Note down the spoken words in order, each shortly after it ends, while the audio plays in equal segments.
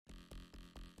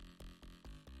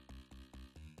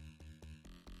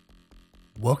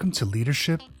Welcome to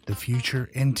Leadership, the Future,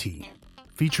 and Tea,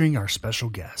 featuring our special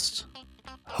guests.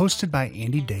 Hosted by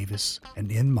Andy Davis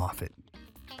and Ian Moffat.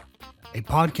 A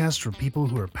podcast for people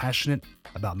who are passionate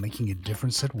about making a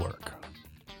difference at work.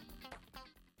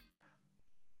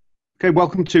 Okay,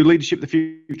 welcome to Leadership, the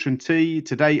Future, and Tea.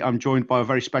 Today I'm joined by a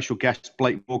very special guest,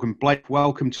 Blake Morgan. Blake,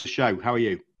 welcome to the show. How are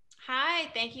you? Hi,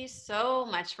 thank you so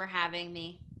much for having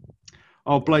me.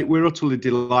 Oh, Blake, we're utterly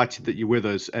delighted that you're with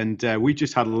us. And we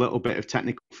just had a little bit of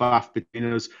technical faff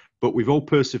between us, but we've all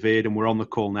persevered and we're on the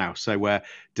call now. So we're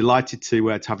delighted to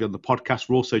have you on the podcast.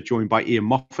 We're also joined by Ian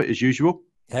Moffat, as usual.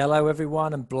 Hello,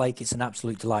 everyone. And Blake, it's an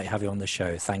absolute delight to have you on the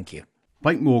show. Thank you.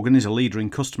 Blake Morgan is a leader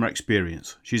in customer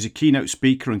experience. She's a keynote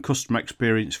speaker and customer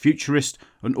experience futurist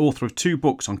and author of 2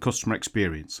 books on customer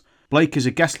experience. Blake is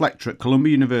a guest lecturer at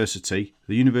Columbia University,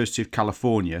 the University of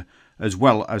California, as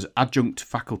well as adjunct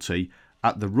faculty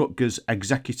at the Rutgers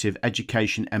Executive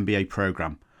Education MBA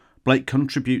program. Blake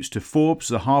contributes to Forbes,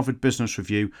 the Harvard Business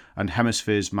Review, and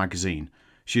Hemispheres magazine.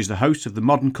 She is the host of the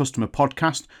Modern Customer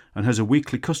podcast and has a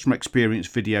weekly customer experience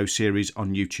video series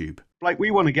on YouTube. Blake, we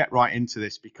want to get right into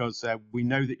this because we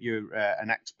know that you're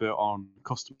an expert on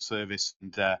customer service,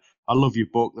 and I love your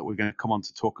book that we're going to come on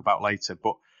to talk about later.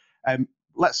 But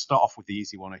let's start off with the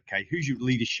easy one, okay? Who's your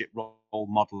leadership role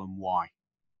model and why?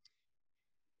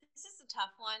 This is a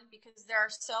tough one because there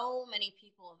are so many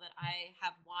people that I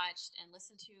have watched and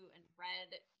listened to and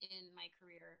read in my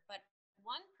career. But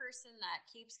one person that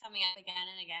keeps coming up again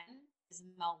and again is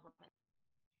Mel Robbins.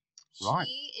 Right.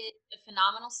 She is a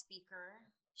phenomenal speaker.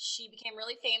 She became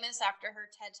really famous after her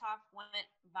TED Talk went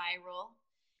viral.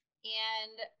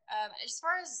 And as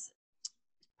far as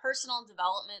personal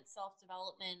development,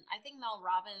 self-development, I think Mel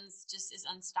Robbins just is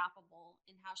unstoppable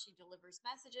in how she delivers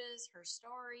messages, her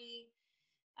stories,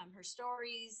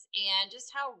 and just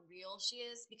how real she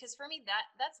is. Because for me,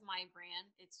 that's my brand.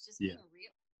 It's just being real.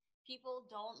 People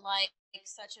don't like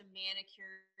such a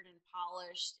manicured and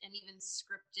polished and even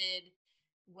scripted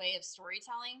way of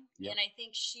storytelling. And I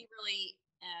think she really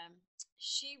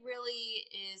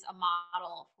is a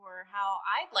model for how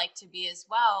I'd like to be as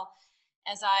well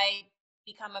as I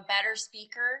become a better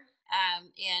speaker. And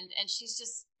she's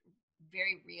just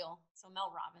very real. So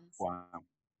Mel Robbins.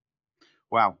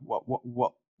 Wow.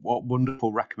 What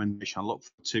wonderful recommendation. I look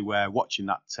forward to watching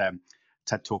that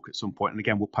TED Talk at some point. And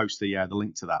again, we'll post the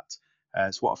link to that.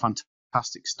 So what a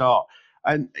fantastic start.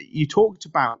 And you talked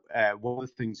about one of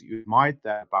the things that you admired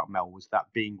there about Mel was that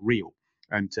being real.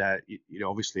 And,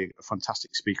 obviously a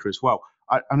fantastic speaker as well.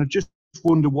 And I just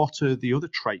wonder, what are the other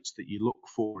traits that you look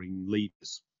for in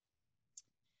leaders?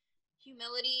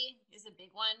 Humility is a big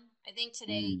one. I think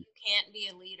today you can't be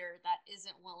a leader that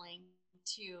isn't willing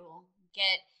to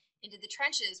get into the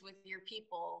trenches with your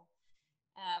people.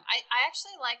 I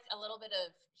actually like a little bit of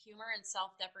humor and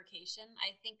self-deprecation.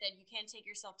 I think that you can't take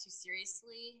yourself too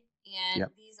seriously, and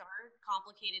these are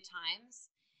complicated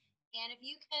times. And if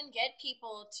you can get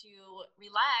people to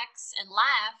relax and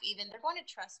laugh, even, they're going to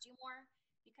trust you more,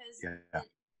 because the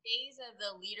days of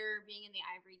the leader being in the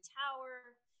ivory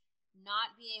tower,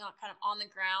 not being kind of on the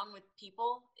ground with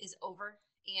people, is over.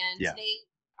 And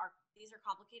these are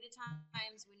complicated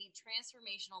times. We need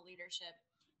transformational leadership.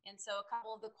 And so a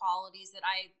couple of the qualities that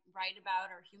I write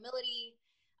about are humility,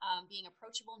 being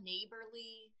approachable,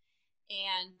 neighborly,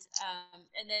 and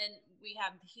then we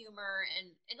have humor, and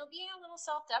it'll be a little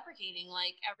self-deprecating,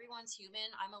 like everyone's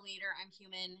human. I'm a leader, I'm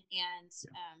human, and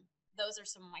those are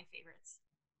some of my favorites.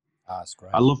 That's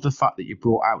great. I love the fact that you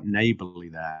brought out neighborly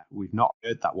there. We've not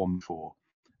heard that one before.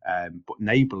 But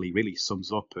neighborly really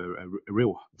sums up a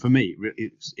real, for me,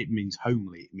 it means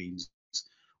homely. It means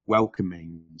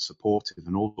welcoming, supportive,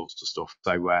 and all sorts of stuff.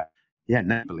 So,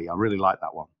 neighborly, I really like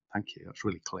that one. Thank you. That's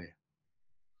really clear.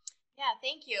 Yeah,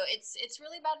 thank you. It's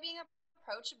really about being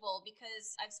approachable,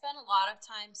 because I've spent a lot of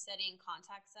time studying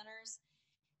contact centers.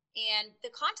 And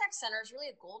the contact center is really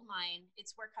a gold mine.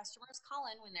 It's where customers call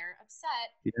in when they're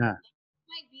upset. Yeah.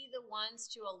 Might be the ones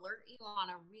to alert you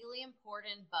on a really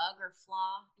important bug or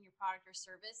flaw in your product or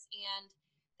service. And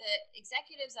the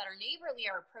executives that are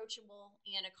neighborly are approachable,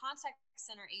 and a contact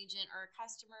center agent or a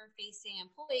customer facing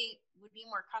employee would be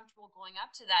more comfortable going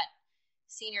up to that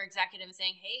senior executive and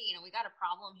saying, hey, we got a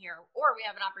problem here, or we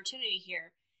have an opportunity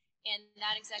here. And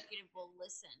that executive will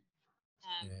listen.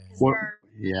 Because there are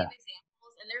many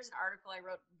examples, and there's an article I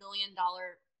wrote, $1 billion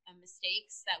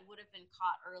mistakes that would have been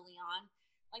caught early on,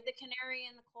 like the canary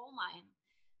in the coal mine.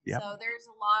 Yep. So there's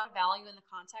a lot of value in the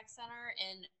contact center,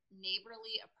 and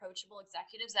neighborly, approachable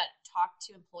executives that talk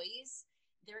to employees.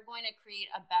 They're going to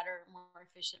create a better, more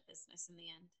efficient business in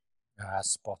the end.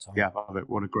 Spot on. Yeah, I love it.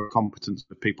 What a great competence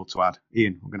for people to add.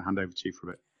 Ian, I'm going to hand over to you for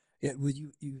a bit. Yeah, well,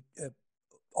 you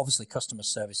obviously customer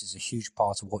service is a huge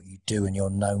part of what you do and you're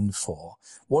known for.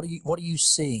 What are you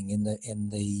seeing in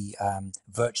the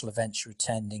virtual events you're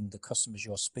attending, the customers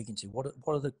you're speaking to? What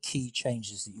are the key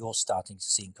changes that you're starting to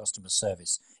see in customer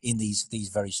service in these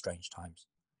very strange times?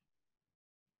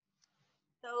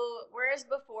 So, whereas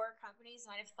before companies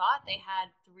might have thought they had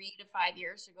 3 to 5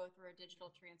 years to go through a digital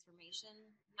transformation,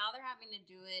 now they're having to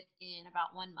do it in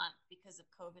about 1 month because of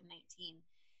COVID-19.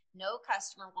 No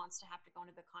customer wants to have to go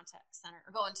into the contact center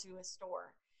or go into a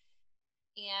store.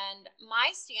 And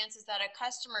my stance is that a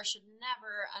customer should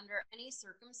never, under any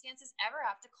circumstances, ever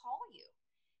have to call you.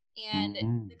 And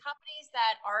the companies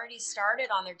that already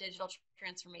started on their digital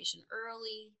transformation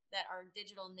early, that are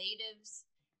digital natives,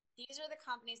 these are the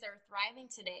companies that are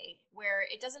thriving today, where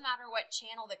it doesn't matter what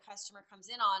channel the customer comes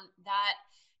in on, that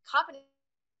company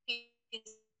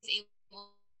is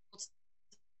able to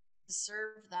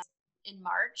serve them. In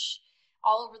March,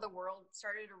 all over the world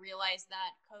started to realize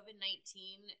that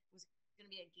COVID-19 was going to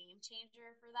be a game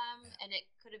changer for them, and it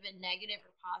could have been negative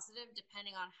or positive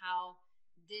depending on how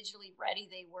digitally ready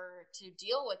they were to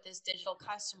deal with this digital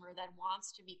customer that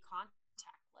wants to be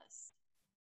contactless.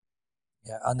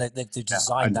 Yeah, and they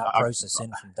designed that process in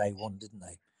from day one, didn't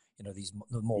they? You know,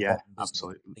 the more modern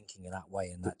business thinking in that way,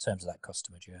 in that terms of that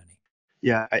customer journey.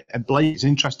 Yeah, and Blake, it's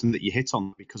interesting that you hit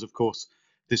on, because of course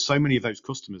there's so many of those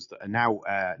customers that are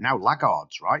now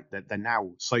laggards, right? They're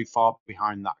now so far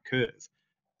behind that curve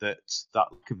that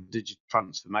lack of digital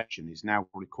transformation is now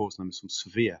probably causing them some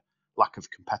severe lack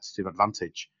of competitive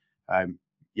advantage.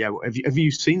 Have you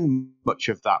seen much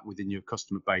of that within your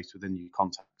customer base, within your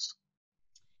contacts?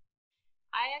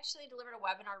 I actually delivered a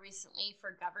webinar recently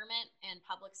for government and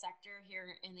public sector here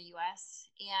in the U.S.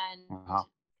 and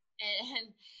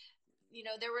you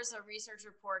know, there was a research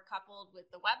report coupled with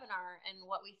the webinar, and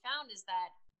what we found is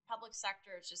that public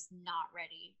sector is just not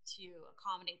ready to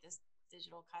accommodate this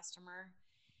digital customer.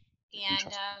 And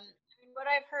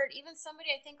what I've heard, even somebody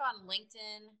I think on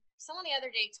LinkedIn, someone the other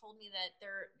day told me that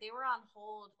they were on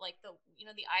hold, like the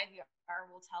IVR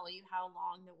will tell you how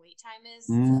long the wait time is.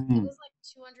 It was like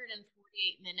 248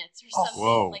 minutes or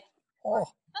something,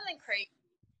 something crazy.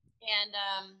 And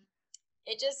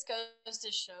it just goes to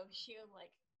show you,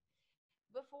 like,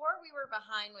 before we were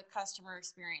behind with customer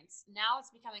experience. Now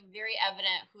it's becoming very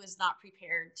evident who is not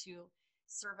prepared to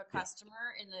serve a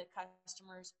customer in the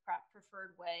customer's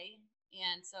preferred way.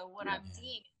 And so what I'm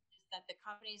seeing is that the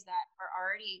companies that are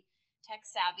already tech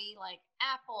savvy, like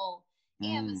Apple,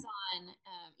 Amazon,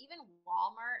 even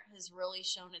Walmart has really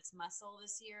shown its muscle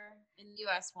this year. In the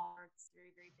US, Walmart's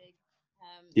very, very big.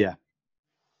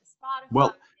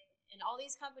 Spotify and all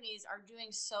these companies are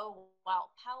doing so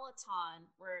well. Peloton,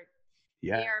 where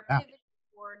they are pivoting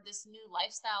toward this new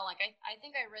lifestyle. Like I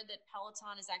think I read that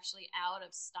Peloton is actually out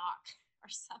of stock or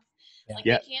something. Like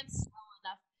they can't sell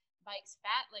enough bikes.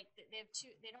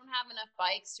 They don't have enough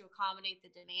bikes to accommodate the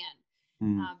demand.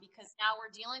 Because now we're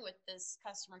dealing with this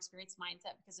customer experience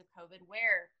mindset because of COVID,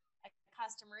 where a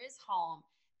customer is home.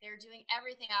 They're doing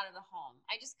everything out of the home.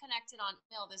 I just connected on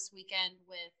email this weekend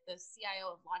with the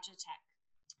CIO of Logitech,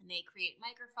 and they create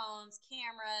microphones,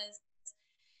 cameras,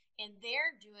 and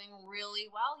they're doing really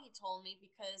well, he told me,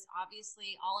 because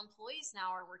obviously all employees now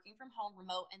are working from home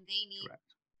remote, and they need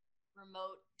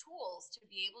remote tools to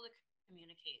be able to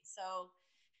communicate. So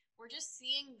we're just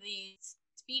seeing the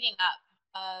speeding up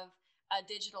of a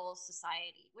digital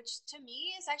society, which to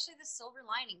me is actually the silver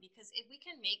lining, because if we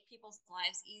can make people's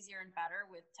lives easier and better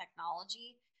with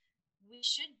technology, we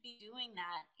should be doing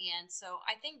that. And so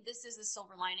I think this is the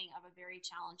silver lining of a very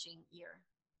challenging year.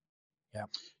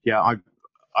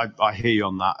 I hear you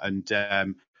on that, and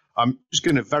I'm just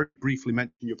going to very briefly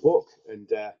mention your book, and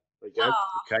there you go.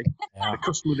 Okay, The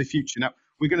Customer of the Future. Now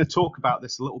we're going to talk about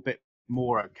this a little bit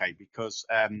more, okay? Because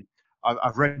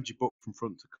I've read your book from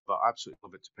front to cover. I absolutely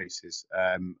love it to pieces,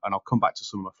 and I'll come back to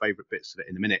some of my favourite bits of it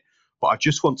in a minute. But I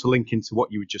just want to link into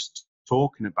what you were just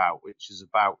talking about, which is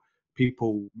about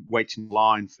people waiting in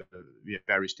line for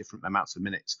various different amounts of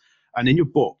minutes. And in your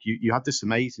book, you had this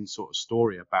amazing sort of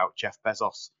story about Jeff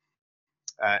Bezos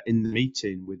in the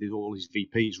meeting with all his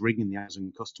VPs ringing the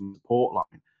Amazon customer support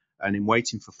line and in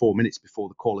waiting for 4 minutes before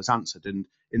the call is answered. And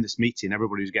in this meeting,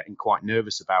 everybody was getting quite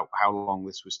nervous about how long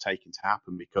this was taking to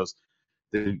happen, because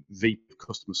the VP of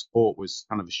customer support was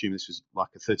kind of assuming this was like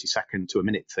a 30-second to a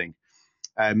minute thing.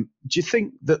 Do you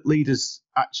think that leaders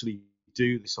actually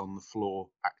do this on the floor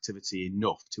activity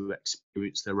enough to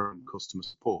experience their own customer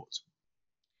support?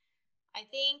 I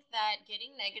think that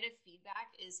getting negative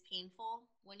feedback is painful.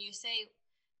 When you say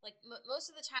like most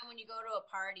of the time when you go to a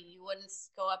party, you wouldn't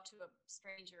go up to a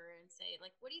stranger and say,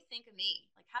 like, what do you think of me?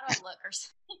 Like, how do I look or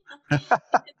something?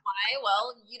 Why?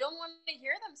 Well, you don't want to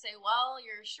hear them say, well,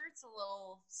 your shirt's a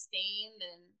little stained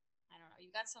and I don't know, you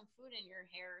got some food in your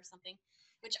hair or something,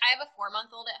 which I have a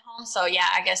 4-month-old at home. So yeah,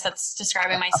 I guess that's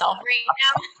describing myself right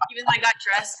now, even though I got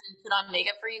dressed and put on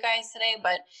makeup for you guys today.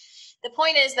 But the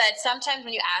point is that sometimes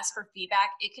when you ask for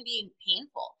feedback, it can be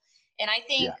painful. And I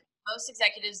think most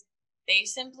executives, they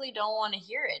simply don't want to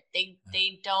hear it.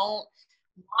 They don't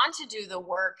want to do the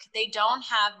work. They don't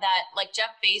have that, like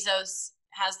Jeff Bezos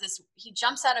has this, he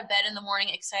jumps out of bed in the morning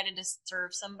excited to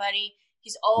serve somebody.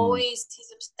 He's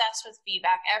obsessed with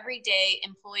feedback. Every day,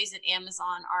 employees at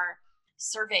Amazon are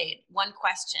surveyed one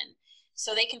question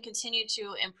so they can continue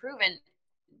to improve and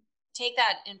take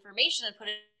that information and put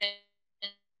it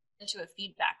into a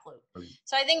feedback loop.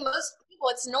 So I think most people,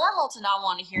 it's normal to not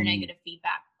want to hear negative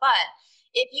feedback, but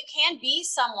if you can be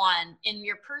someone in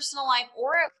your personal life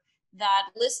or that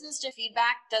listens to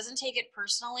feedback, doesn't take it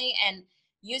personally, and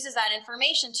uses that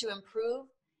information to improve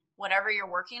whatever you're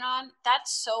working on,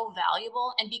 that's so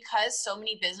valuable. And because so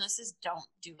many businesses don't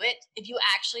do it, if you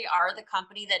actually are the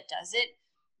company that does it,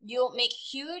 you'll make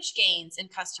huge gains in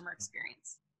customer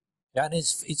experience. Yeah, and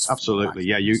it's absolutely.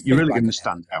 Yeah, you're really going to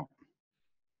stand out.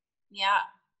 Yeah.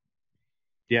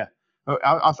 Yeah.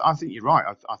 I think you're right.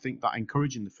 I think that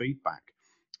encouraging the feedback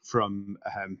from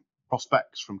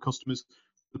prospects, from customers,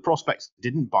 the prospects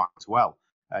didn't buy as well.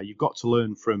 You've got to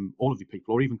learn from all of your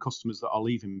people, or even customers that are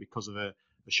leaving because of a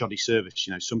shoddy service.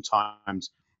 You know,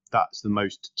 sometimes that's the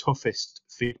most toughest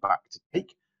feedback to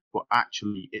take, but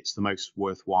actually it's the most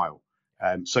worthwhile.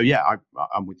 So yeah,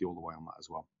 I'm with you all the way on that as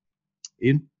well.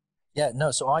 Ian? Yeah,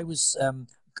 no. So I was a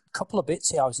couple of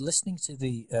bits here. I was listening to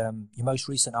the your most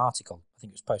recent article. I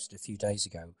think it was posted a few days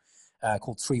ago,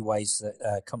 called 3 Ways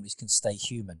That Companies Can Stay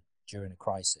Human During a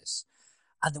Crisis.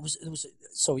 And there was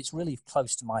so it's really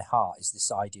close to my heart is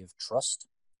this idea of trust,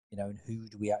 and who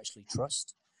do we actually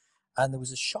trust? And there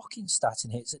was a shocking stat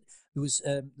in here. There was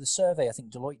the survey I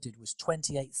think Deloitte did was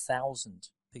 28,000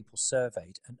 people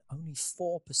surveyed, and only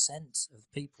 4%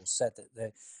 of people said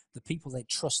that the people they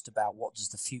trust about what does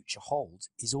the future hold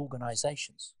is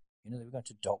organizations. They were going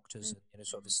to doctors and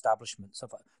sort of establishments,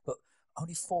 stuff like that, but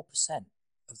only 4%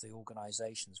 of the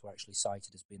organizations were actually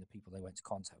cited as being the people they went to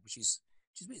contact, which is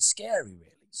a bit scary,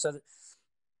 really. So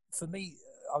for me,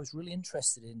 I was really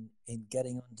interested in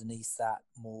getting underneath that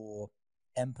more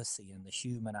empathy and the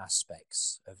human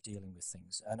aspects of dealing with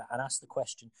things, and ask the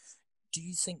question: Do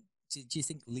you think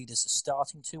leaders are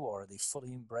starting to, or are they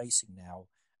fully embracing now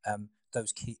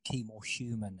those key more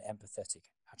human, empathetic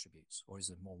attributes, or is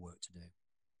there more work to do?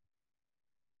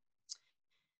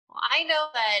 Well, I know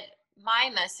that my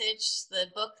message, the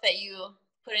book that you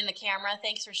put in the camera,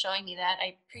 thanks for showing me that.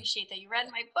 I appreciate that you read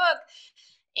my book.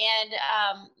 And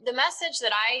the message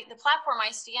that the platform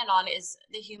I stand on is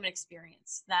the human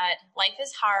experience, that life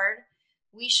is hard.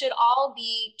 We should all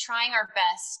be trying our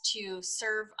best to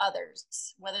serve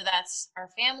others, whether that's our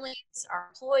families, our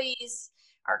employees,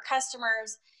 our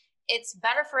customers. It's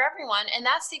better for everyone. And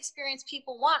that's the experience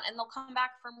people want, and they'll come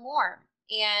back for more.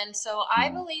 And so I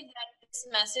believe that this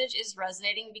message is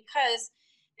resonating because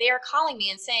they are calling me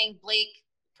and saying, Blake,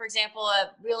 for example,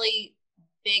 a really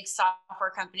big software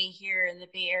company here in the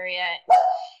Bay Area,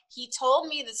 he told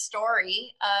me the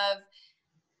story of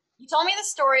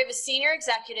a senior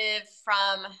executive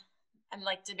from, I'm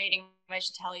like debating if I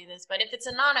should tell you this, but if it's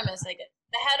anonymous, I guess,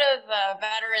 the head of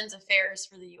Veterans Affairs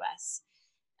for the U.S.,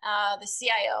 the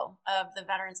CIO of the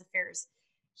Veterans Affairs.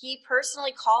 He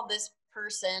personally called this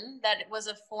person that was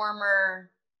a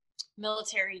former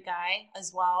military guy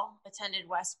as well, attended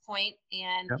West Point,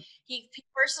 and he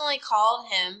personally called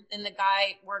him, and the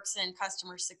guy works in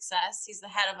customer success. He's the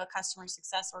head of a customer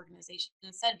success organization,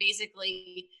 and said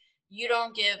basically, you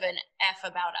don't give an F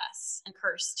about us, and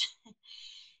cursed.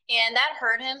 And that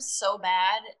hurt him so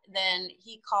bad. Then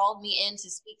he called me in to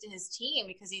speak to his team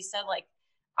because he said, like,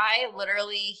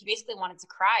 he basically wanted to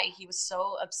cry. He was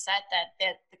so upset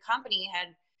that the company had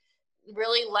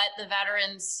really let the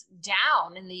veterans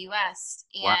down in the U.S.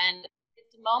 Wow. And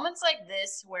it's moments like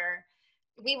this where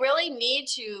we really need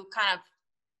to kind of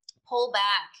pull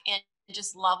back and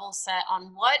just level set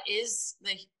on what is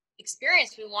the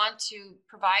experience we want to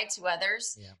provide to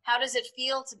others. Yeah. How does it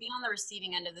feel to be on the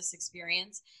receiving end of this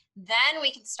experience? Then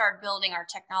we can start building our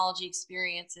technology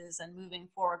experiences and moving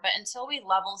forward. But until we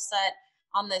level set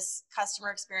on this customer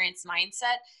experience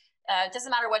mindset, it doesn't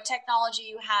matter what technology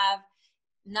you have,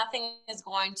 nothing is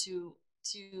going to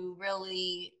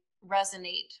really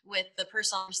resonate with the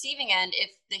person on the receiving end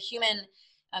if the human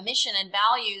mission and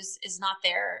values is not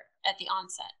there at the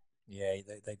onset. Yeah,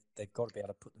 they've got to be able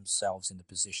to put themselves in the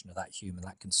position of that human,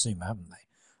 that consumer, haven't they?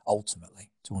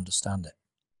 Ultimately, to understand it.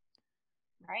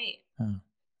 Right.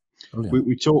 Brilliant.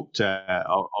 We talked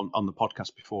on the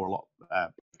podcast before a lot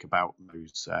about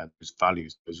those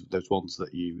values, those ones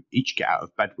that you each get out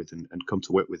of bed with and come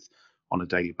to work with on a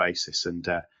daily basis. And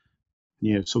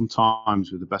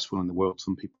sometimes with the best will in the world,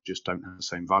 some people just don't have the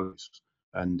same values,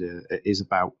 and it is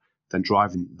about then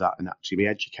driving that and actually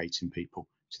educating people.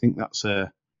 Do you think that's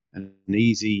an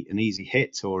easy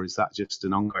hit, or is that just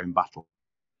an ongoing battle?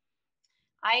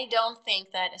 I don't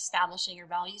think that establishing your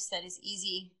value set is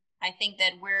easy. I think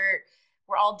that we're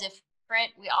all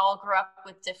different. We all grew up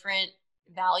with different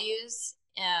values,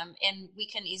 and we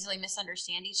can easily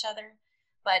misunderstand each other.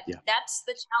 But that's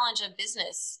the challenge of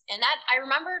business. And that I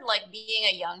remember like being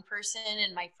a young person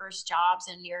in my first jobs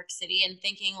in New York City and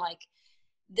thinking like,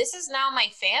 this is now my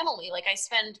family. Like I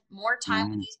spend more time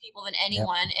with these people than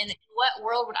anyone. Yep. And in what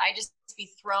world would I just be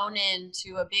thrown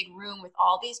into a big room with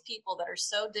all these people that are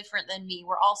so different than me?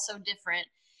 We're all so different.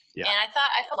 Yeah. And I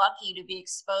thought I felt lucky to be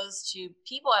exposed to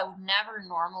people I would never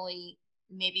normally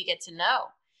maybe get to know.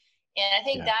 And I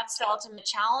think that's the ultimate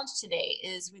challenge today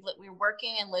is we're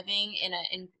working and living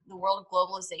in the world of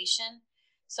globalization.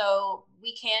 So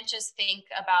we can't just think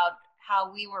about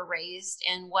how we were raised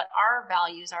and what our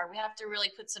values are. We have to really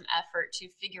put some effort to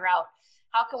figure out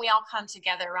how can we all come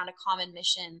together around a common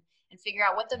mission and figure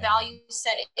out what the value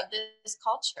set of this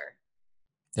culture.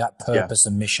 That purpose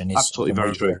and mission is absolutely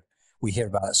very true. We hear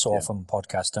about it so often on the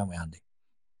podcast, don't we, Andy?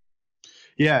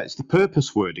 Yeah, it's the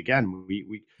purpose word again.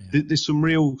 There's some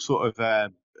real sort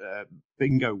of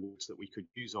bingo words that we could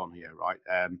use on here,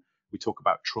 right? We talk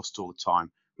about trust all the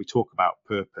time. We talk about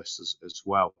purpose as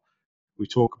well. We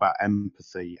talk about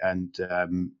empathy, and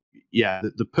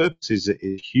the purpose is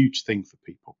a huge thing for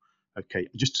people. Okay,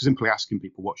 just simply asking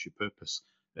people what's your purpose,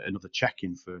 another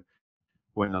check-in for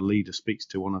when a leader speaks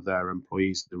to one of their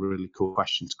employees, the really cool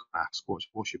question to ask: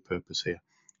 what's your purpose here?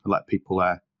 And let people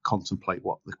contemplate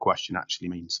what the question actually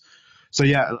means. So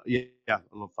I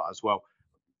love that as well.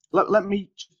 Let me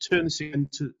turn this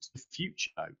into the future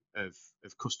of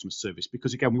customer service,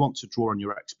 because again, we want to draw on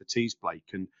your expertise, Blake,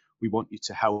 and we want you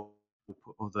to help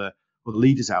other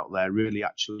leaders out there really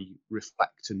actually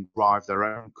reflect and drive their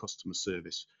own customer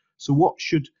service. So what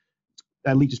should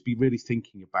leaders be really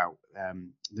thinking about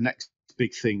the next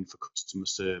big thing for customer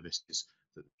service is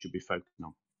that should be focusing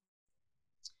on?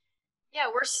 Yeah,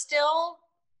 we're still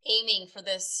aiming for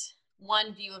this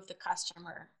one view of the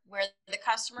customer where the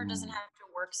customer doesn't have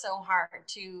to work so hard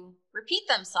to repeat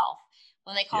themselves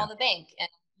when they call the bank and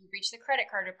you reach the credit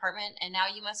card department and now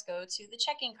you must go to the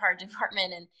checking card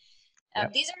department. And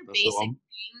these are basic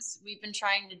things we've been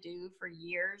trying to do for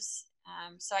years.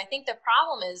 So I think the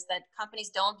problem is that companies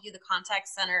don't view the contact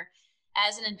center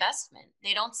as an investment.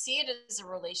 They don't see it as a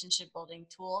relationship building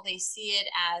tool. They see it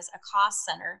as a cost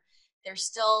center. They're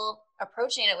still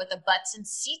approaching it with a butts and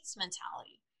seats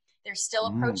mentality. They're still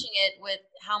approaching it with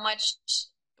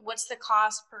what's the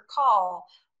cost per call?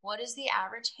 What is the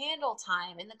average handle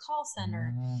time in the call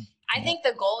center? I think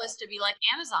the goal is to be like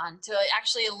Amazon, to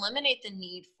actually eliminate the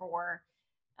need for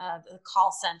the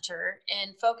call center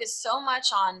and focus so much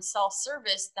on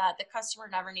self-service that the customer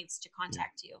never needs to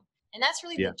contact you. And that's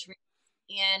really the dream.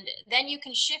 And then you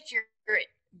can shift your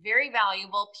very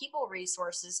valuable people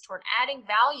resources toward adding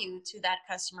value to that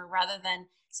customer rather than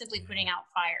simply putting out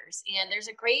fires. And there's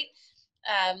a great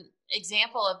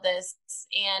example of this.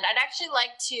 And I'd actually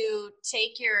like to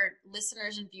take your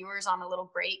listeners and viewers on a little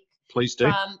break. Please do.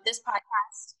 From this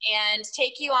podcast and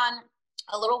take you on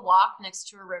a little walk next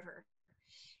to a river.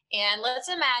 And let's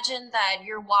imagine that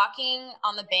you're walking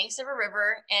on the banks of a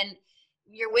river and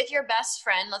you're with your best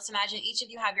friend. Let's imagine each of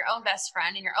you have your own best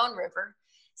friend in your own river.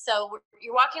 So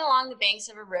you're walking along the banks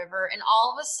of a river and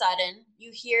all of a sudden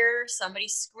you hear somebody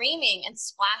screaming and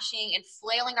splashing and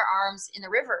flailing their arms in the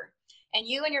river. And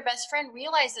you and your best friend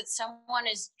realize that someone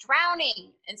is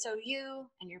drowning. And so you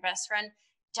and your best friend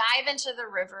dive into the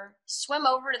river, swim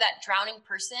over to that drowning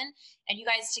person, and you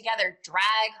guys together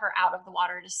drag her out of the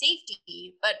water to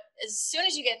safety. But as soon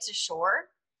as you get to shore,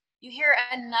 you hear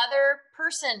another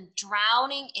person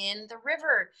drowning in the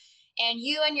river. And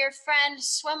you and your friend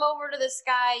swim over to this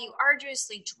guy, you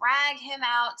arduously drag him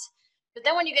out. But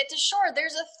then when you get to shore,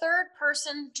 there's a third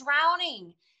person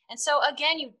drowning. And so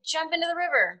again, you jump into the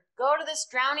river, go to this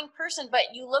drowning person,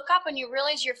 but you look up and you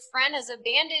realize your friend has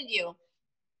abandoned you.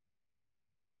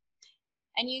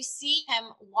 And you see him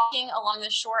walking along the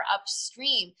shore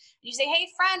upstream. And you say, hey,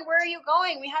 friend, where are you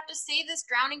going? We have to save this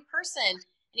drowning person. And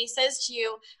he says to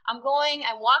you, I'm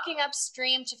walking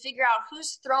upstream to figure out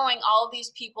who's throwing all of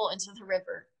these people into the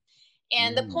river.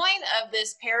 And the point of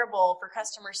this parable for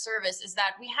customer service is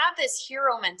that we have this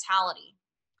hero mentality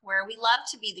where we love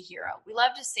to be the hero. We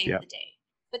love to save the day.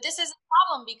 But this is a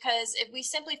problem because if we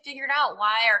simply figured out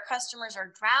why our customers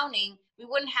are drowning, we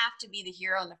wouldn't have to be the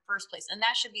hero in the first place. And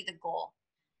that should be the goal.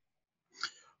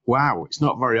 Wow, it's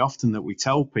not very often that we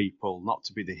tell people not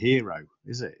to be the hero,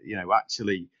 is it? You know,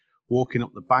 actually walking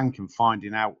up the bank and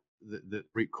finding out that the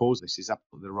root cause of this is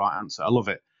absolutely the right answer. I love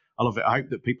it. I love it. I hope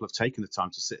that people have taken the time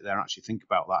to sit there and actually think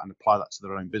about that and apply that to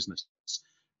their own business,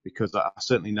 because I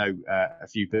certainly know a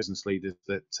few business leaders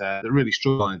that really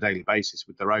struggle on a daily basis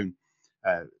with their own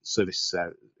service,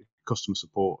 customer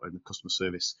support and customer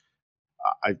service.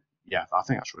 I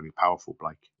think that's really powerful,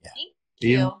 Blake. Yeah. Thank you.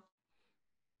 Ian?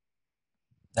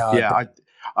 No,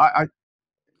 I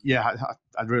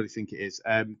really think it is.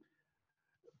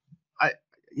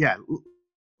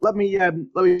 Let me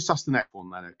just ask the next one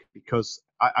then, because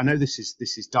I know this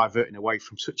is diverting away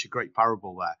from such a great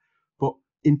parable there. But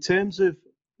in terms of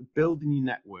building your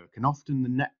network, and often the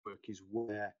network is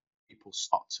where people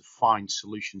start to find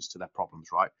solutions to their problems,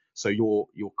 right? So your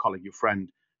colleague, your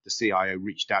friend, the CIO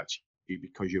reached out to you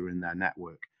because you're in their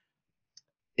network.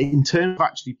 In terms of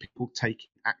actually people taking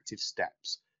active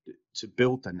steps to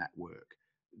build their network,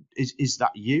 is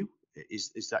that you?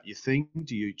 Is that your thing?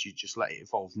 Do you just let it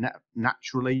evolve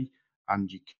naturally,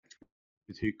 and you connect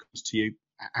with who comes to you?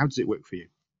 How does it work for you?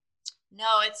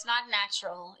 No, it's not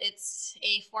natural. It's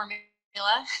a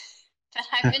formula that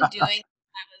I've been doing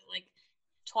since I was like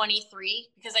 23,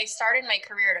 because I started my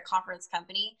career at a conference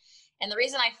company. And the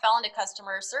reason I fell into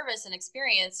customer service and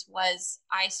experience was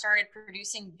I started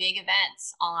producing big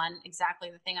events on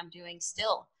exactly the thing I'm doing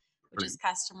still, which is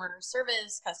customer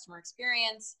service, customer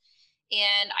experience.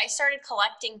 And I started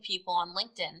collecting people on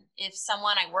LinkedIn. If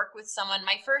I work with someone,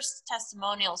 my first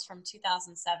testimonials from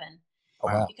 2007. Oh,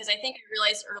 wow. Because I think I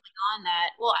realized early on that,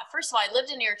 well, first of all, I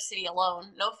lived in New York City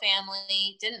alone, no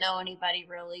family, didn't know anybody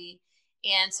really.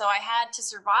 And so I had to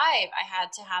survive. I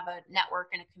had to have a network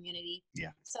and a community.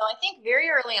 Yeah. So I think very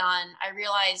early on, I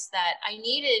realized that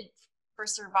for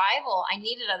survival, I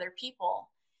needed other people.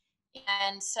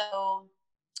 And so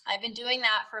I've been doing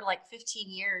that for like 15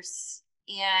 years.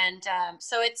 And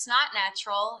so it's not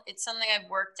natural. It's something I've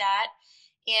worked at.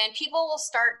 And people will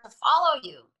start to follow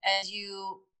you as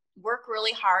you work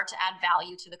really hard to add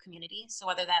value to the community. So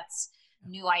whether that's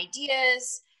new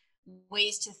ideas,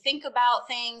 ways to think about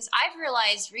things. I've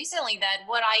realized recently that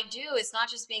what I do is not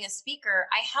just being a speaker.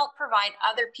 I help provide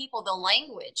other people the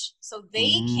language so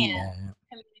they can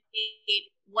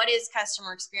communicate what is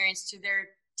customer experience to their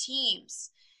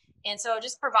teams. And so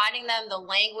just providing them the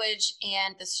language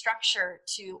and the structure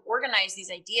to organize these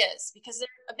ideas, because they're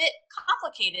a bit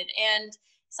complicated and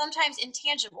sometimes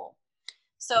intangible.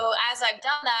 So as I've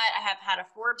done that, I have had a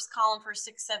Forbes column for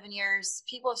 6-7 years.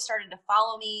 People have started to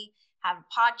follow me, have a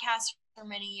podcast for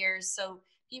many years. So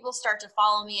people start to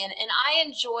follow me, and I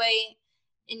enjoy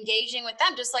engaging with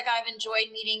them, just like I've enjoyed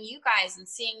meeting you guys and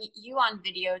seeing you on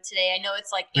video today. I know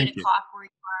it's like 8 o'clock where you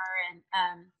are,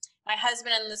 and my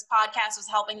husband in this podcast was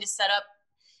helping to set up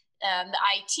the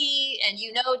IT, and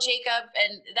Jacob,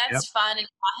 and that's fun, and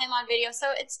saw him on video.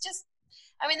 So it's just,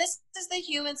 this is the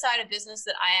human side of business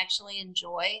that I actually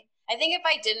enjoy. I think if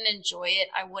I didn't enjoy it,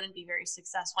 I wouldn't be very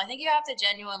successful. I think you have to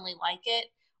genuinely like it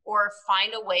or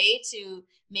find a way to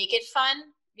make it fun,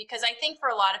 because I think for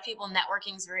a lot of people,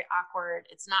 networking is very awkward.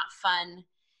 It's not fun,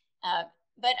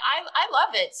 but I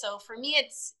love it. So for me,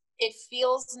 it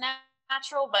feels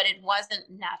natural, but it wasn't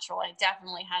natural. I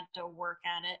definitely had to work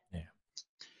at it.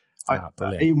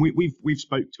 Yeah. We've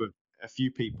spoke to a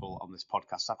few people on this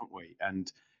podcast, haven't we?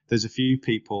 And there's a few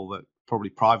people that probably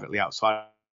privately outside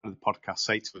of the podcast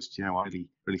say to us, I really,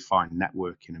 really find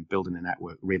networking and building a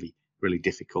network really, really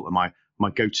difficult. And my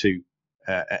go-to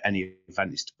at any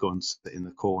event is to go and sit in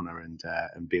the corner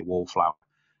and be a wallflower.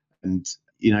 And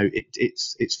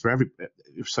it's for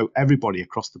everybody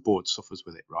across the board suffers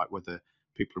with it, right? Whether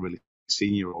people are really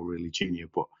senior or really junior.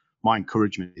 But my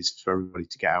encouragement is for everybody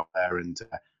to get out there and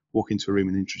walk into a room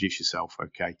and introduce yourself.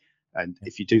 Okay. And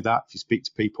if you do that, if you speak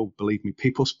to people, believe me,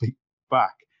 people speak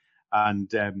back.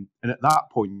 And at that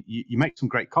point, you make some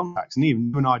great contacts. And even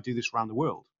you and I do this around the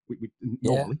world. We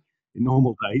normally, in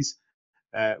normal days,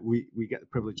 we get the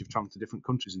privilege of traveling to different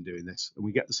countries and doing this, and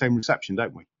we get the same reception,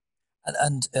 don't we?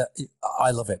 And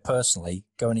I love it personally,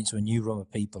 going into a new room of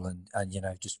people and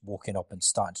just walking up and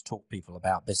starting to talk to people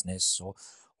about business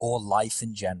or life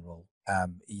in general.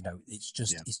 It's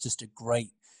just a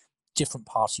great different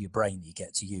part of your brain you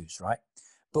get to use, right?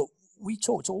 But we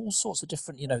talk to all sorts of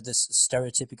different, there's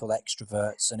stereotypical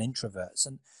extroverts and introverts,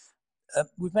 and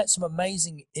we've met some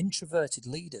amazing introverted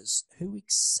leaders who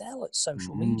excel at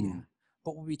social media.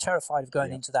 but we'll be terrified of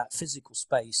going Yeah. into that physical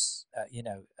space,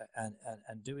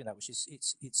 and doing that, which is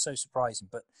it's so surprising.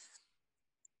 But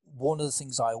one of the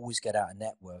things I always get out of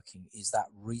networking is that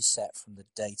reset from the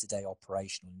day-to-day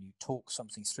operation, and you talk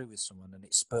something through with someone and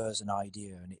it spurs an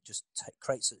idea, and it just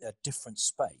creates a different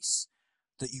space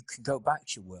that you can go back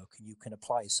to your work and you can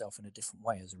apply yourself in a different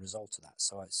way as a result of that.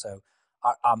 So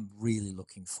I'm really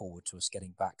looking forward to us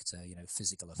getting back to,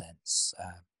 physical events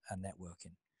and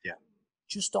networking. Yeah.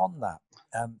 Just on that,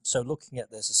 so looking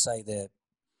at, as I say, the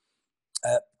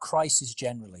crisis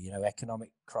generally, economic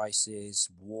crisis,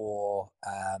 war,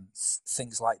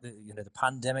 things like the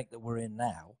pandemic that we're in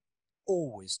now,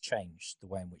 always change the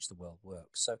way in which the world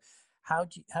works. So how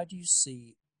do you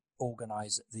see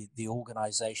the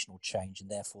organizational change and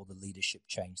therefore the leadership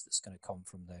change that's going to come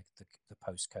from the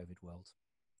post-COVID world?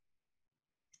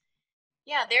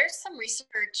 Yeah, there's some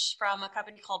research from a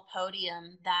company called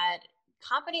Podium that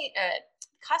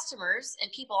customers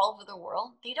and people all over the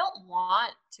world, they don't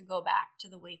want to go back to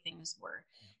the way things were.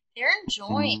 They're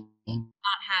enjoying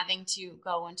not having to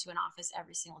go into an office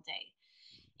every single day.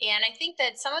 And I think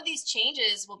that some of these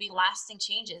changes will be lasting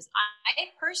changes. I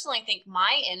personally think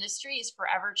my industry is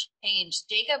forever changed.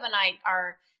 Jacob and I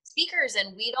are speakers,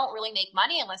 and we don't really make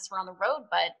money unless we're on the road,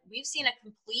 but we've seen a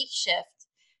complete shift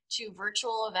to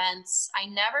virtual events.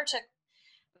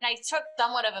 I took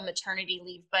somewhat of a maternity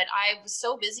leave, but I was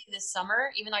so busy this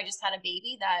summer, even though I just had a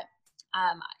baby, that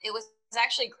it was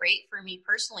actually great for me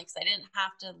personally, because I didn't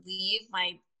have to leave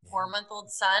my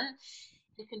 4-month-old son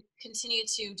to continue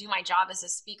to do my job as a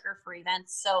speaker for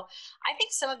events. So I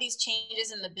think some of these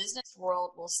changes in the business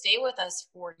world will stay with us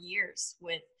for years,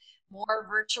 with more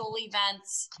virtual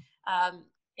events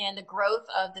and the growth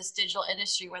of this digital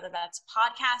industry, whether that's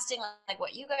podcasting, like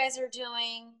what you guys are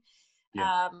doing,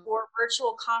 or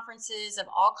virtual conferences of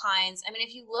all kinds. I mean,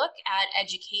 if you look at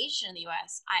education in the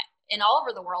US and all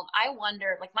over the world, I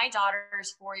wonder, like my daughter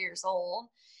is 4 years old,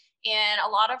 and a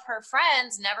lot of her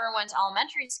friends never went to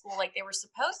elementary school like they were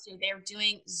supposed to. They were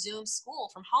doing Zoom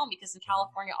school from home because in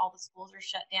California, all the schools are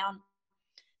shut down.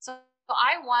 So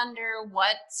I wonder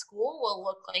what school will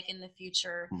look like in the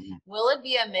future. Mm-hmm. Will it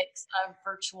be a mix of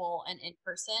virtual and in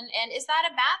person? And is that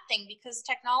a bad thing? Because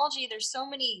technology, there's so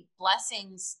many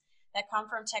blessings that come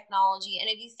from technology. And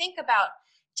if you think about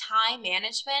time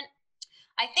management,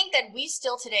 I think that we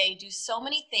still today do so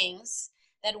many things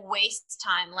that waste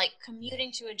time, like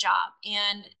commuting to a job.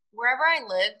 And wherever I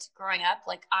lived growing up,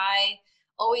 like I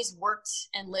always worked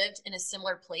and lived in a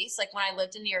similar place. Like when I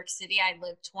lived in New York City, I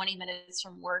lived 20 minutes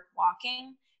from work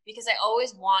walking, because I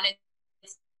always wanted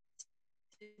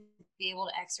to be able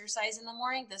to exercise in the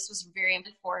morning. This was very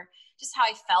important for just how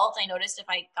I felt. I noticed if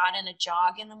I got in a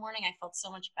jog in the morning, I felt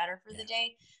so much better for the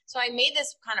day. So I made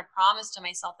this kind of promise to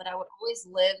myself that I would always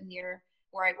live near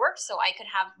where I worked so I could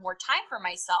have more time for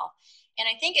myself. And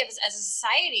I think as a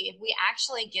society, if we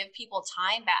actually give people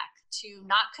time back to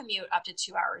not commute up to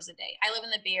 2 hours a day. I live in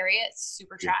the Bay Area. It's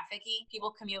super trafficy.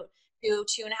 People commute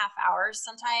 2.5 hours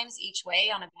sometimes each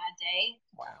way on a bad day.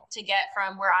 Wow. To get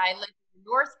from where I live in the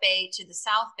North Bay to the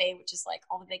South Bay, which is like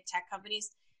all the big tech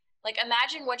companies. Like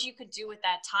imagine what you could do with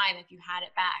that time if you had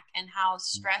it back, and how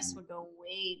stress would go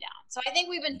way down. So I think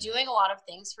we've been doing a lot of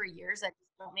things for years that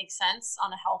just don't make sense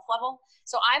on a health level.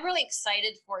 So I'm really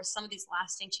excited for some of these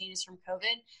lasting changes from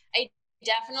COVID. I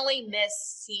definitely miss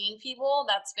seeing people.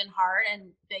 That's been hard, and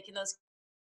making those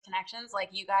connections like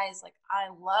you guys. Like I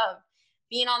love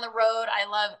being on the road. I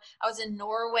was in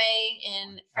Norway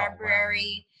in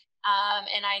February.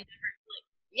 And I never,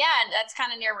 and that's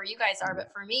kind of near where you guys are.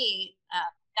 But for me,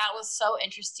 that was so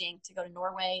interesting to go to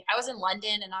Norway. I was in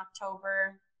London in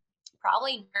October,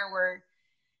 probably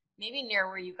near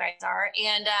where you guys are.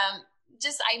 And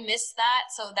just I miss that.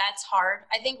 So that's hard.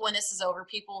 I think when this is over,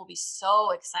 people will be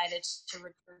so excited to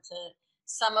return to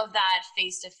some of that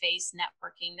face-to-face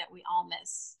networking that we all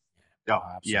miss.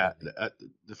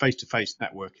 The face-to-face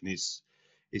networking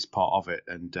is part of it.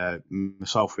 And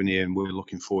myself and Ian, we're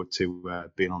looking forward to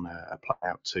being on a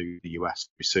plane out to the US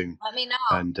very soon. Let me know.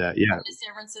 And Come to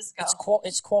San Francisco.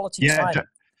 It's quality time.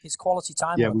 It's quality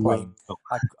time on a plane.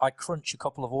 I crunch a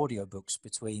couple of audiobooks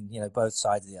between both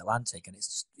sides of the Atlantic, and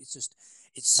it's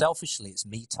selfishly it's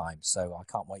me time. So I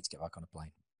can't wait to get back on a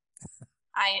plane.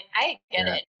 I get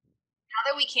it.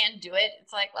 Now that we can do it,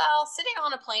 it's like, well, sitting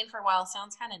on a plane for a while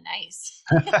sounds kind of nice.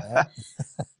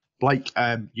 Blake,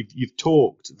 you've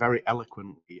talked very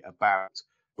eloquently about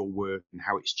your work and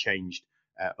how it's changed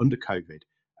under COVID,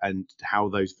 and how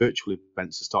those virtual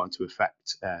events are starting to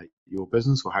affect your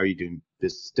business, or how you're doing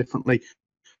business differently.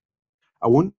 I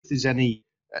wonder if there's any,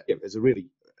 as a really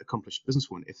accomplished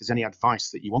businesswoman, if there's any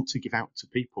advice that you want to give out to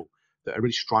people that are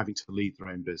really striving to lead their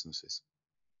own businesses?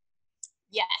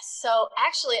 Yes. So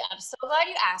actually, I'm so glad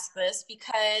you asked this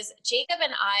because Jacob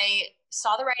and I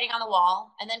saw the writing on the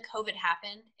wall, and then COVID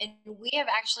happened. And we have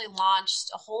actually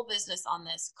launched a whole business on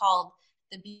this called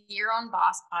the Be Your Own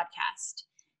Boss podcast.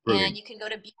 Brilliant. And you can go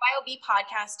to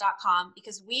byobpodcast.com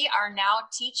because we are now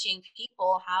teaching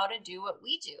people how to do what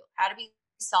we do, how to be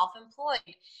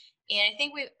self-employed. And I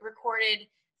think we've recorded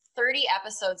 30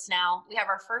 episodes now. We have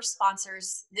our first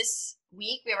sponsors this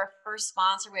week. We have our first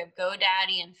sponsor. We have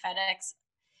GoDaddy and FedEx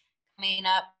coming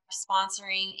up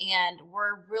sponsoring, and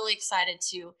we're really excited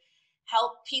to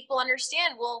help people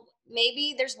understand, well,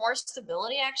 maybe there's more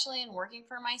stability actually in working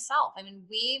for myself. I mean,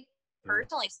 we've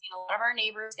personally seen a lot of our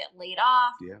neighbors get laid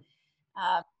off.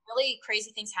 Really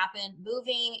crazy things happen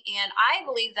moving. And I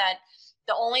believe that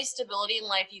the only stability in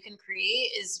life you can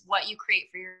create is what you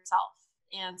create for yourself.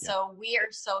 And so we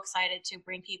are so excited to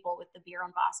bring people with the Be Your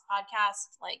Own Boss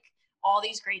podcast, like all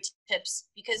these great tips,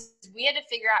 because we had to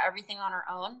figure out everything on our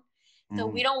own. So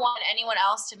we don't want anyone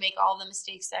else to make all the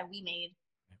mistakes that we made.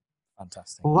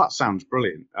 Fantastic. Well, that sounds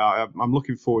brilliant. I'm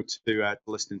looking forward to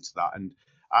listening to that. And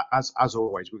as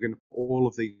always, we're going to put all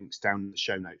of the links down in the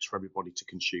show notes for everybody to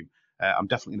consume. I'm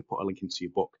definitely going to put a link into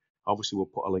your book. Obviously, we'll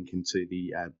put a link into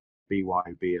the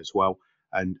BYOB as well,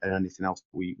 and anything else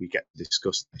we get to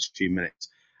discuss in the next few minutes.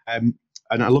 And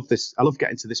I love this. I love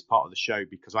getting to this part of the show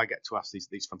because I get to ask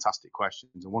these fantastic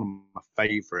questions. And one of my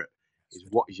favorite is,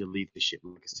 what is your leadership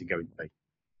legacy going to be?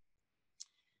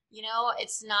 You know,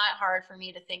 it's not hard for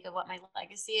me to think of what my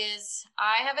legacy is.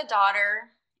 I have a daughter,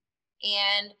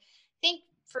 and I think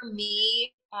for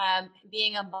me,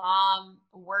 being a mom,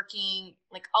 working,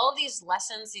 like all of these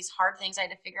lessons, these hard things I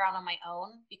had to figure out on my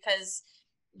own because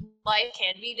life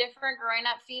can be different growing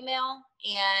up female.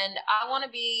 And I want to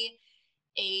be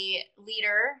a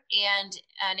leader and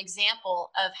an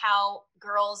example of how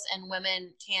girls and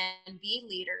women can be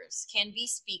leaders, can be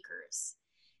speakers,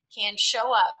 can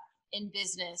show up in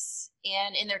business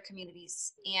and in their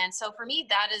communities. And so for me,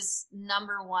 that is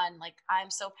number one. Like, I'm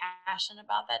so passionate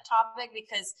about that topic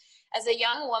because as a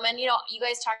young woman, you know, you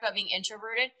guys talk about being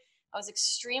introverted. I was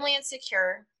extremely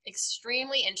insecure,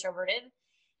 extremely introverted.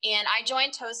 And I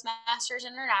joined Toastmasters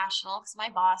International because my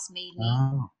boss made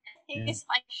me. He's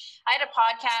like, I had a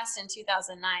podcast in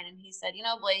 2009, and he said, you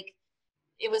know, Blake,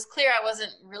 it was clear I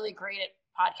wasn't really great at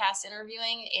podcast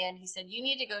interviewing. And he said, you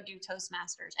need to go do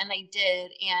Toastmasters. And I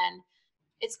did. And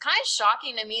it's kind of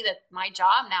shocking to me that my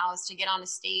job now is to get on a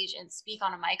stage and speak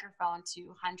on a microphone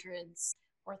to hundreds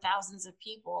or thousands of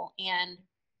people. And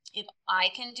if I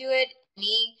can do it,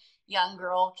 any young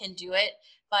girl can do it.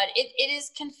 But it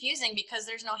is confusing because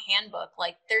there's no handbook.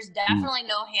 Like, there's definitely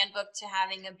no handbook to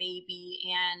having a baby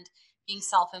and being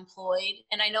self-employed.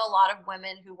 And I know a lot of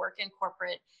women who work in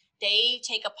corporate, they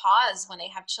take a pause when they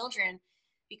have children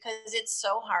because it's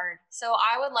so hard. So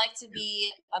I would like to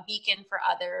be a beacon for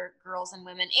other girls and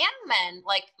women and men.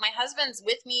 Like, my husband's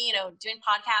with me, you know, doing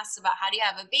podcasts about how do you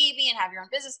have a baby and have your own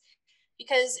business.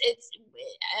 Because it's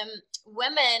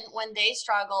women, when they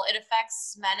struggle, it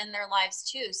affects men in their lives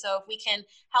too. So if we can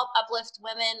help uplift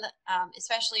women,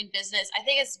 especially in business, I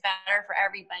think it's better for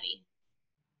everybody.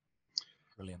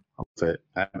 Brilliant. I love it.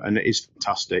 And it is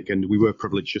fantastic. And we were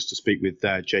privileged just to speak with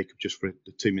Jacob just for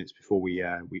the 2 minutes before we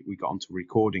got onto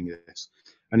recording this.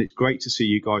 And it's great to see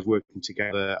you guys working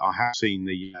together. I have seen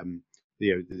the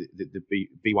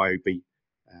BYOB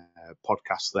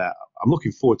podcast there. I'm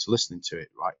looking forward to listening to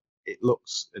it. Right. It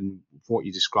looks, and from what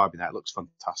you're describing, that it looks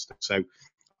fantastic. So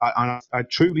I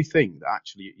truly think that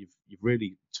actually you've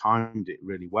really timed it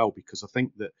really well, because I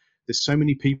think that there's so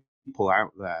many people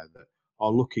out there that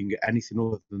are looking at anything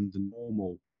other than the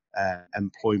normal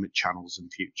employment channels in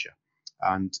future.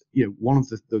 And, you know, one of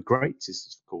the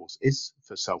greatest, of course, is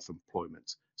for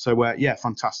self-employment. So, yeah,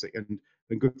 fantastic. And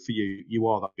good for you. You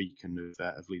are that beacon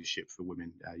of leadership for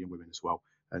women, young women as well.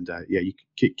 And, yeah, you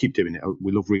keep doing it.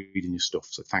 We love reading your stuff.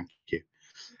 So thank you.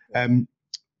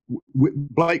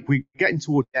 Blake, we're getting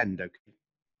toward the end. Okay.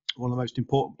 One of the most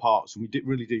important parts, and we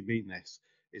really do mean this,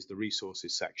 is the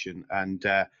resources section. And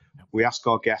we ask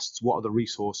our guests, what are the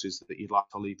resources that you'd like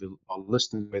to leave our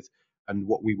listeners with? And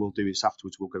what we will do is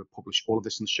afterwards, we're going to publish all of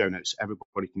this in the show notes.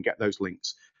 Everybody can get those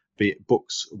links, be it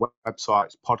books,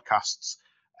 websites, podcasts,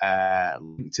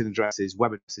 LinkedIn addresses,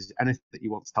 web addresses, anything that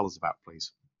you want to tell us about,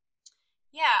 please.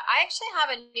 Yeah, I actually have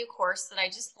a new course that I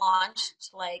just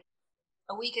launched like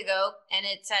a week ago, and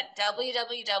it's at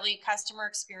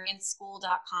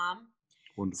www.customerexperienceschool.com.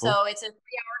 Wonderful. So it's a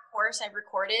 3-hour course I've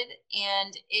recorded,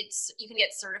 and you can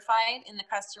get certified in the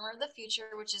Customer of the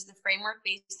Future, which is the framework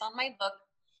based on my book,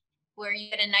 where you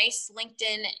get a nice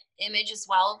LinkedIn image as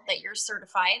well that you're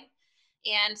certified.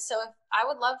 And so I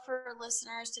would love for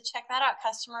listeners to check that out,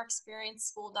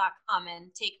 customerexperienceschool.com,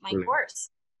 and take my course.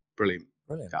 Brilliant.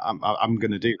 I'm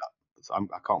going to do that. So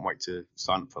I can't wait to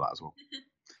sign up for that as well.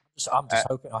 So I'm just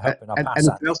hoping I pass.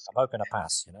 I'm hoping I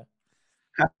pass, you know.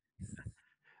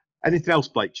 Anything else,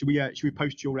 Blake? Should we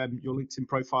post your LinkedIn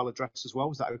profile address as well?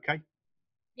 Is that okay?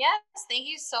 Yes. Thank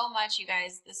you so much, you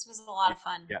guys. This was a lot of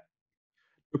fun. Yeah.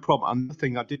 No problem. Another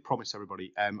thing I did promise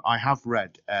everybody, I have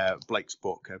read Blake's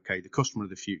book, The Customer of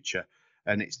the Future,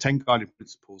 and it's 10 Guiding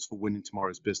Principles for Winning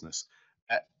Tomorrow's Business.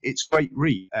 It's a great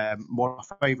read. One of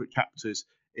my favourite chapters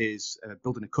is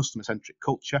building a customer-centric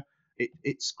culture.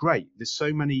 It's great. There's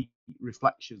so many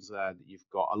reflections there that you've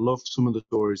got. I love some of the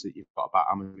stories that you've got about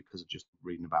Amazon because of just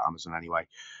reading about Amazon anyway.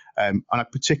 And I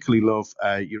particularly love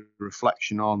your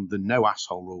reflection on the no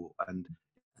asshole rule. And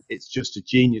it's just a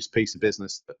genius piece of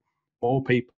business that more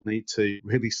people need to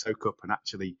really soak up and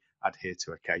actually adhere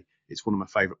to. Okay, it's one of my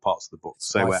favourite parts of the book.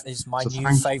 It's my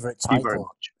new favourite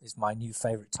title. It's my new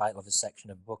favourite title of a section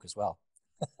of the book as well.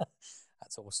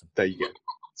 That's awesome. There you go.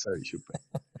 So it should be.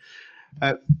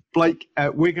 Blake,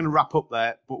 we're going to wrap up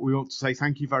there, but we want to say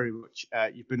thank you very much.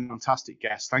 You've been a fantastic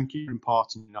guest. Thank you for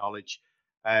imparting your knowledge.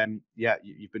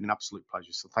 You've been an absolute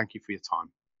pleasure. So thank you for your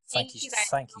time. Thank you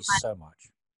so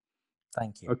much.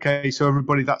 Thank you. Okay, so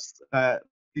everybody, that's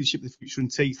Leadership of the Future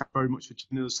and Tea. Thank you very much for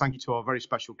joining us. Thank you to our very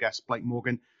special guest, Blake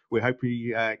Morgan. We hope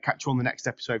we catch you on the next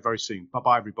episode very soon.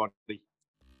 Bye-bye, everybody.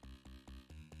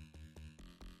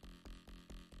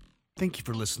 Thank you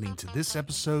for listening to this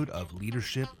episode of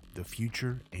Leadership, the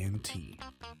Future, and Tea.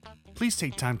 Please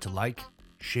take time to like,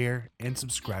 share, and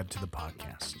subscribe to the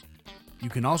podcast. You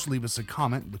can also leave us a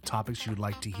comment with topics you would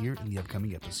like to hear in the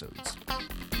upcoming episodes.